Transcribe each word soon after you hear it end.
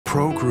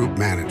Pro Group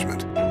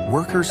Management.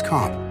 Workers'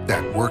 comp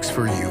that works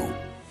for you.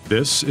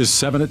 This is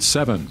 7 at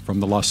 7 from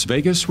the Las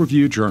Vegas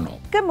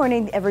Review-Journal. Good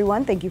morning,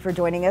 everyone. Thank you for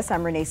joining us.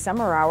 I'm Renee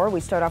Summerhour. We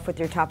start off with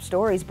your top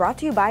stories brought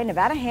to you by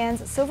Nevada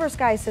Hand's Silver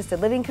Sky Assisted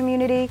Living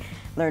Community.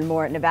 Learn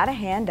more at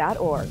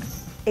nevadahand.org.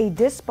 A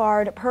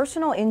disbarred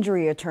personal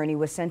injury attorney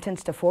was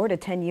sentenced to 4 to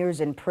 10 years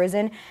in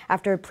prison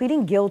after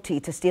pleading guilty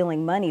to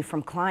stealing money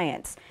from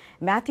clients.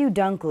 Matthew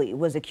Dunkley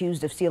was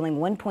accused of stealing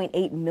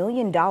 $1.8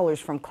 million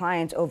from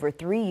clients over a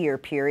 3-year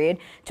period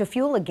to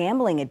fuel a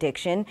gambling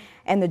addiction,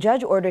 and the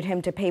judge ordered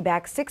him to pay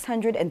back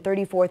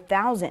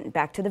 $634,000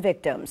 back to the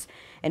victims.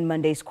 In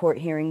Monday's court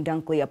hearing,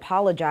 Dunkley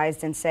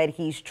apologized and said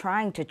he's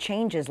trying to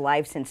change his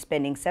life since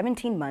spending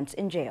 17 months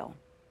in jail.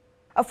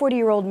 A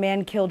 40-year-old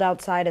man killed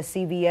outside a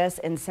CVS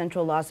in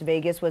central Las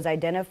Vegas was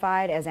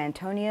identified as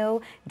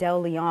Antonio De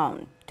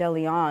Leon. De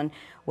Leon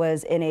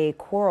was in a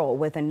quarrel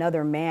with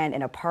another man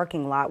in a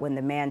parking lot when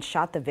the man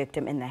shot the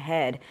victim in the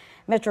head.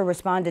 Metro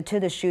responded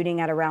to the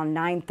shooting at around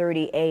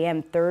 9:30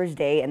 a.m.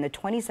 Thursday in the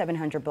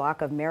 2700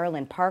 block of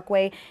Maryland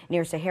Parkway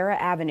near Sahara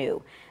Avenue.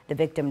 The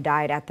victim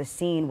died at the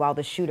scene while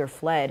the shooter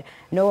fled.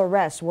 No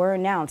arrests were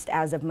announced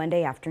as of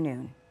Monday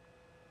afternoon.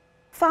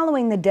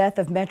 Following the death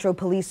of Metro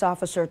Police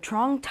Officer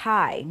Trong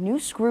Tai, new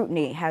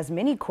scrutiny has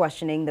many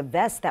questioning the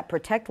vests that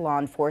protect law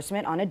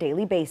enforcement on a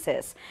daily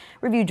basis.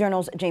 Review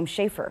Journal's James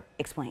Schaefer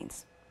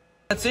explains.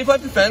 At Safe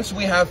Life Defense,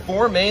 we have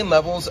 4 main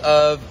levels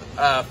of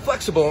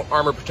flexible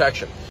armor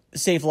protection.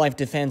 Safe Life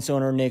Defense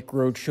owner Nick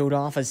Grote showed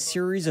off a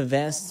series of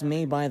vests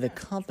made by the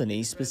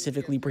company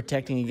specifically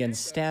protecting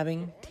against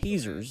stabbing,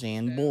 tasers,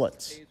 and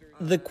bullets.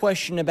 The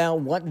question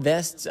about what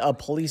vests a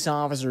police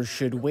officer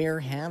should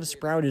wear have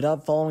sprouted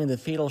up following the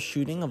fatal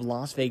shooting of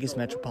Las Vegas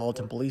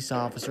Metropolitan Police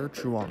Officer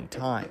Truong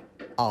Tai.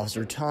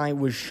 Officer Tai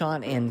was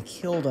shot and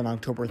killed on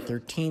October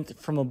 13th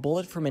from a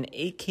bullet from an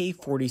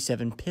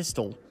AK-47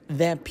 pistol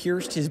that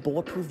pierced his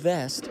bulletproof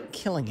vest,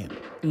 killing him.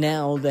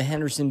 Now, the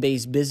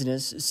Henderson-based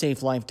business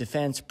Safe Life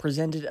Defense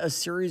presented a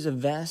series of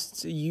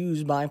vests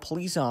used by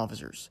police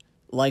officers,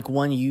 like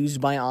one used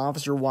by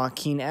Officer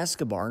Joaquin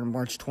Escobar in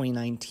March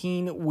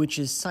 2019, which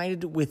is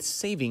cited with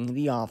saving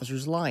the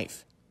officer's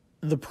life.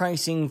 The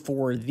pricing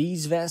for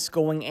these vests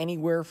going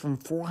anywhere from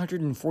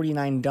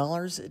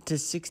 $449 to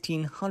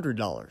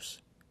 $1,600.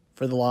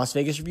 For the Las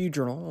Vegas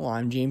Review-Journal,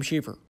 I'm James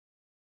Schaefer.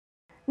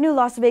 New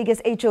Las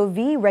Vegas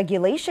HOV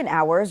regulation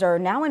hours are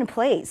now in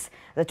place.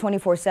 The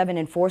 24/7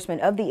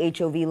 enforcement of the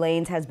HOV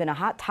lanes has been a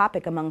hot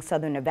topic among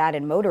Southern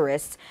Nevadan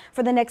motorists.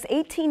 For the next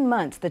 18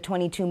 months, the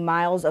 22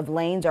 miles of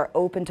lanes are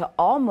open to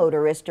all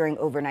motorists during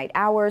overnight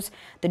hours.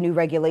 The new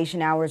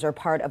regulation hours are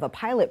part of a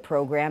pilot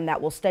program that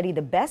will study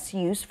the best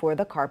use for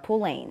the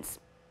carpool lanes.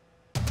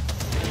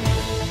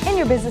 In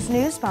your business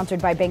news,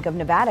 sponsored by Bank of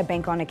Nevada,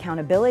 Bank on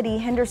Accountability,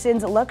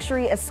 Henderson's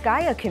luxury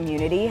Ascaya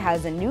community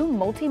has a new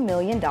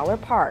multi-million-dollar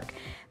park.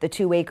 The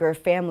 2-acre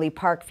family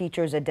park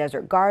features a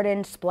desert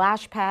garden,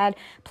 splash pad,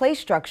 play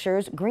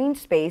structures, green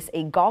space,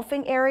 a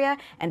golfing area,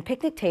 and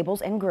picnic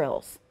tables and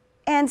grills.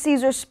 And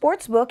Caesars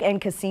Sportsbook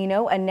and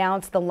Casino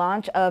announced the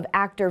launch of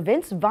actor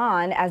Vince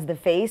Vaughn as the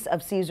face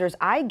of Caesars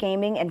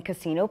iGaming and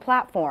casino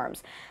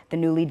platforms. The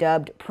newly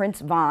dubbed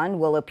Prince Vaughn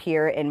will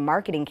appear in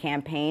marketing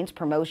campaigns,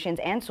 promotions,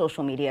 and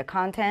social media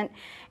content,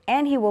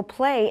 and he will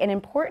play an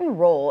important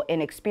role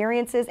in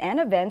experiences and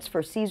events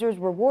for Caesars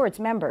Rewards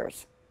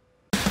members.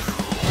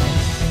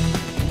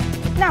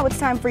 Now it's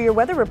time for your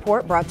weather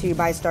report, brought to you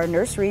by Star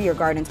Nursery, your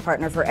garden's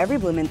partner for every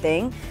bloomin'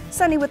 thing.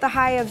 Sunny with a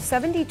high of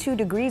 72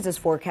 degrees is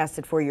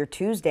forecasted for your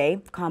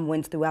Tuesday. Calm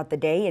winds throughout the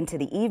day into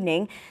the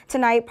evening.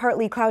 Tonight,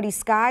 partly cloudy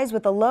skies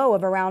with a low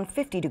of around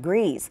 50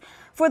 degrees.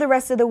 For the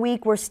rest of the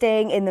week, we're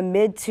staying in the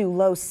mid to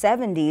low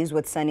 70s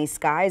with sunny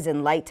skies,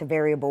 and light to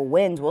variable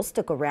winds will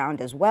stick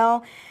around as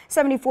well.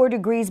 74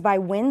 degrees by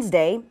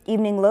Wednesday.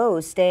 Evening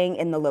lows staying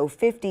in the low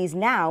 50s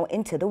now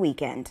into the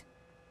weekend.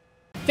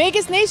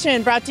 Vegas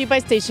Nation brought to you by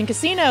Station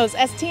Casinos,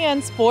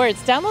 STN Sports.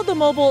 Download the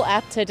mobile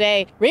app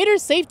today.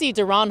 Raiders safety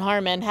Deron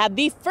Harmon had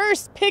the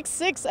first pick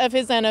 6 of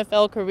his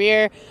NFL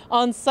career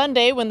on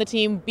Sunday when the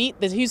team beat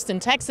the Houston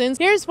Texans.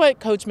 Here's what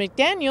Coach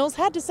McDaniels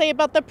had to say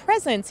about the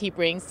presence he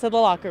brings to the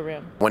locker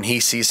room. When he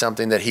sees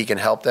something that he can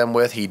help them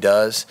with, he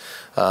does.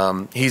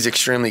 He's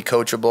extremely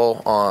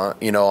coachable.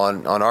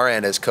 On our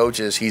end as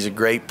coaches, he's a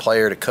great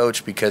player to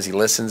coach because he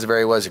listens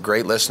very well. He's a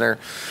great listener.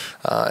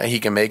 He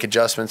can make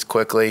adjustments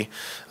quickly,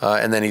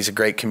 and then he's a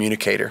great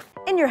communicator.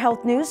 In your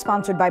health news,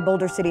 sponsored by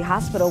Boulder City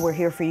Hospital, we're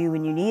here for you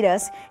when you need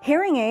us.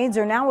 Hearing aids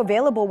are now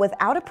available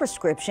without a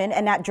prescription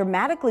and at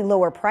dramatically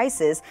lower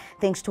prices,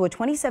 thanks to a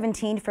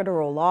 2017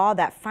 federal law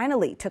that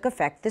finally took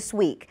effect this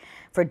week.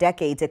 For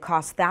decades, it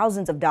cost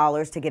thousands of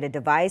dollars to get a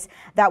device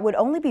that would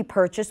only be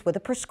purchased with a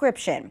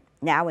prescription.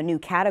 Now, a new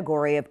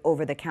category of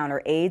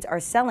over-the-counter aids are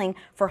selling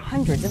for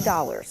hundreds of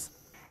dollars.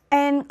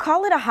 And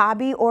call it a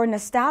hobby or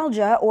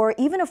nostalgia or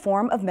even a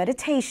form of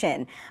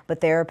meditation. But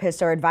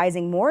therapists are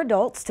advising more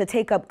adults to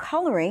take up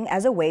coloring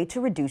as a way to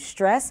reduce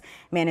stress,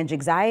 manage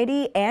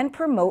anxiety, and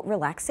promote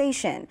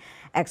relaxation.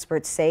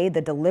 Experts say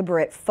the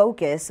deliberate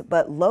focus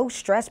but low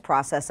stress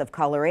process of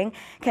coloring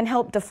can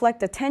help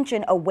deflect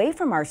attention away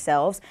from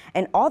ourselves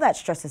and all that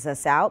stresses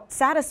us out,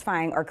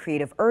 satisfying our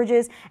creative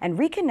urges and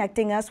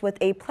reconnecting us with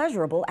a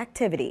pleasurable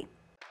activity.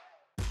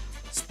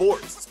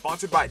 Sports,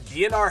 sponsored by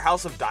DNR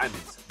House of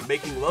Diamonds,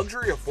 making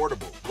luxury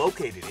affordable,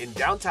 located in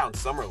downtown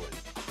Summerlin.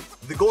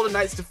 The Golden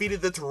Knights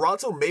defeated the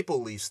Toronto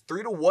Maple Leafs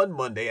 3-1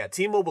 Monday at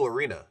T-Mobile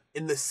Arena.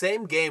 In the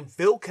same game,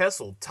 Phil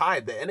Kessel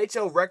tied the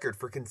NHL record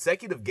for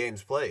consecutive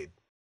games played.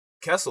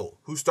 Kessel,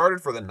 who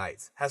started for the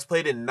Knights, has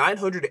played in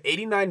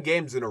 989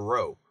 games in a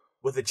row,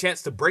 with a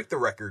chance to break the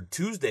record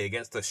Tuesday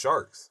against the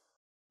Sharks.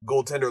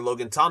 Goaltender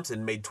Logan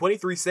Thompson made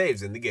 23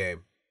 saves in the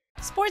game.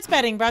 Sports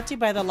betting brought to you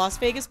by the Las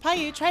Vegas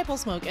Paiute Tribal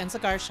Smoke and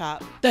Cigar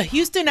Shop. The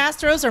Houston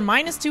Astros are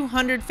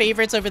 -200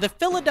 favorites over the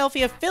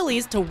Philadelphia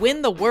Phillies to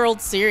win the World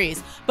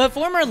Series. But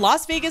former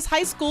Las Vegas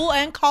high school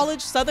and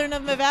college Southern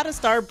of Nevada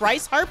star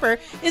Bryce Harper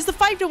is the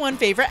 5-1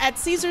 favorite at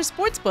Caesars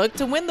Sportsbook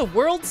to win the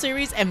World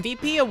Series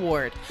MVP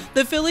award.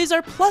 The Phillies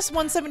are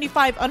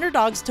 +175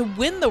 underdogs to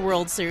win the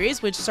World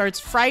Series, which starts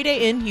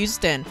Friday in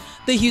Houston.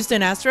 The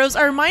Houston Astros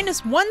are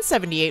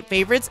 -178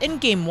 favorites in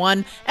Game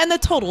 1, and the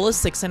total is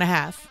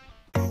 6.5.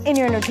 In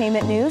your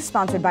entertainment news,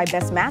 sponsored by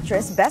Best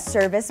Mattress, Best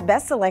Service,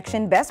 Best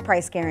Selection, Best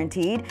Price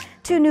Guaranteed,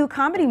 2 new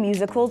comedy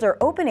musicals are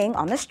opening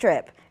on the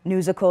Strip.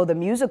 Musical The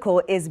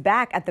Musical is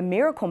back at the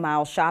Miracle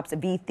Mile Shop's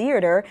V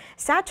Theater,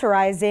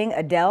 satirizing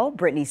Adele,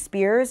 Britney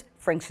Spears,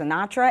 Frank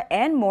Sinatra,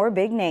 and more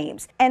big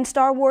names. And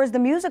Star Wars The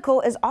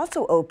Musical is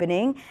also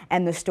opening,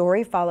 and the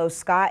story follows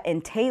Scott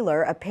and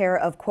Taylor, a pair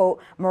of,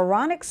 quote,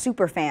 moronic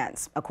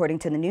superfans, according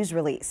to the news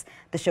release.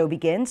 The show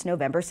begins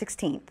November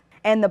 16th.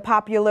 And the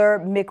popular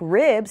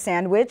McRib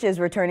sandwich is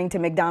returning to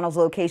McDonald's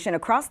location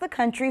across the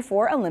country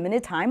for a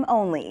limited time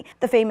only.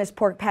 The famous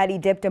pork patty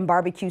dipped in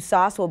barbecue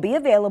sauce will be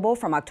available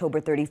from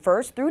October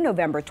 31st through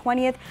November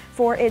 20th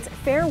for its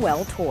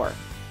farewell tour.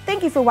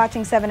 Thank you for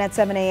watching 7 at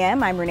 7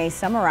 a.m. I'm Renee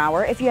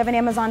Summerhour. If you have an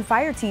Amazon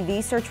Fire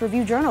TV, search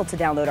Review Journal to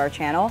download our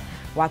channel.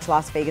 Watch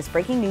Las Vegas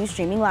Breaking News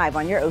streaming live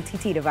on your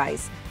OTT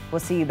device.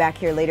 We'll see you back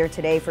here later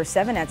today for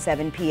 7 at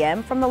 7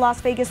 p.m. from the Las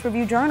Vegas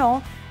Review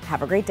Journal.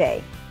 Have a great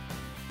day.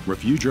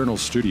 Review Journal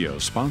Studio,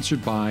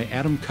 sponsored by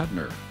Adam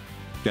Kuttner.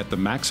 Get the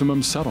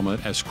maximum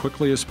settlement as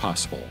quickly as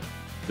possible.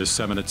 This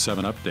 7 at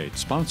 7 update,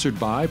 sponsored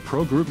by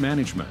Pro Group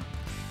Management.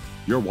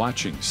 You're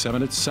watching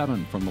 7 at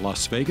 7 from the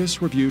Las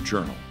Vegas Review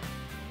Journal.